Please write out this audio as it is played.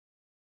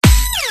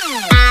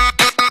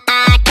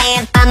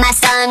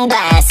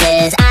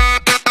sunglasses.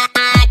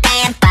 I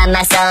can't find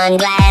my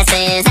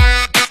sunglasses.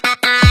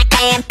 I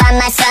can't find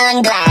my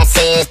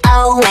sunglasses.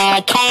 Oh,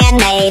 where can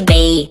they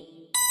be?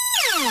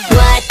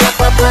 What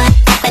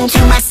happened to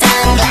my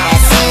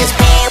sunglasses?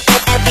 Where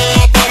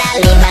did I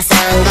leave my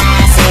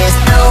sunglasses?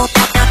 Oh,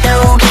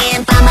 no,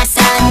 can't find my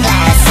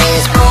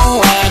sunglasses. Oh,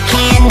 where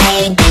can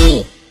they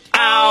be?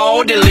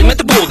 Ow, did I leave 'em at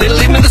the pool? Did I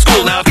leave 'em in the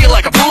school? Now I feel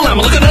like a fool, I'm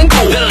looking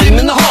uncool. Did I leave 'em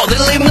in the hall? Did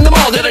I leave 'em in the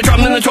mall? Did I drop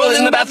 'em in the toilet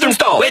in the bathroom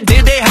stall? Where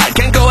did they hide?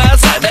 Can't go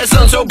outside, that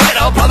sun's so bright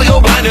I'll probably go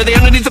blind. Are they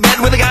underneath the bed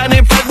with a guy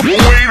named Fred?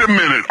 Wait a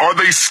minute, are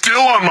they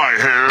still on my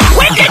hair?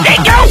 Where did they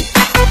go?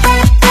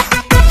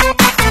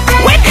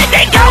 Where did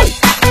they go?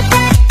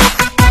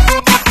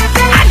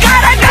 I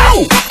gotta know!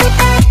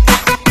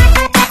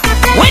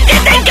 Where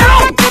did they go?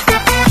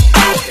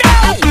 Oh no!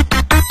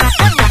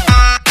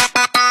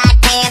 I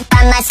can't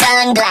find my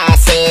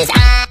sunglasses.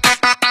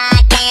 I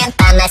can't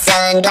find my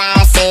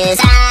sunglasses.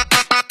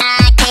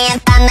 I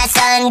can't find my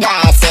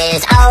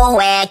sunglasses. Oh,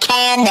 where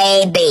can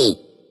they be?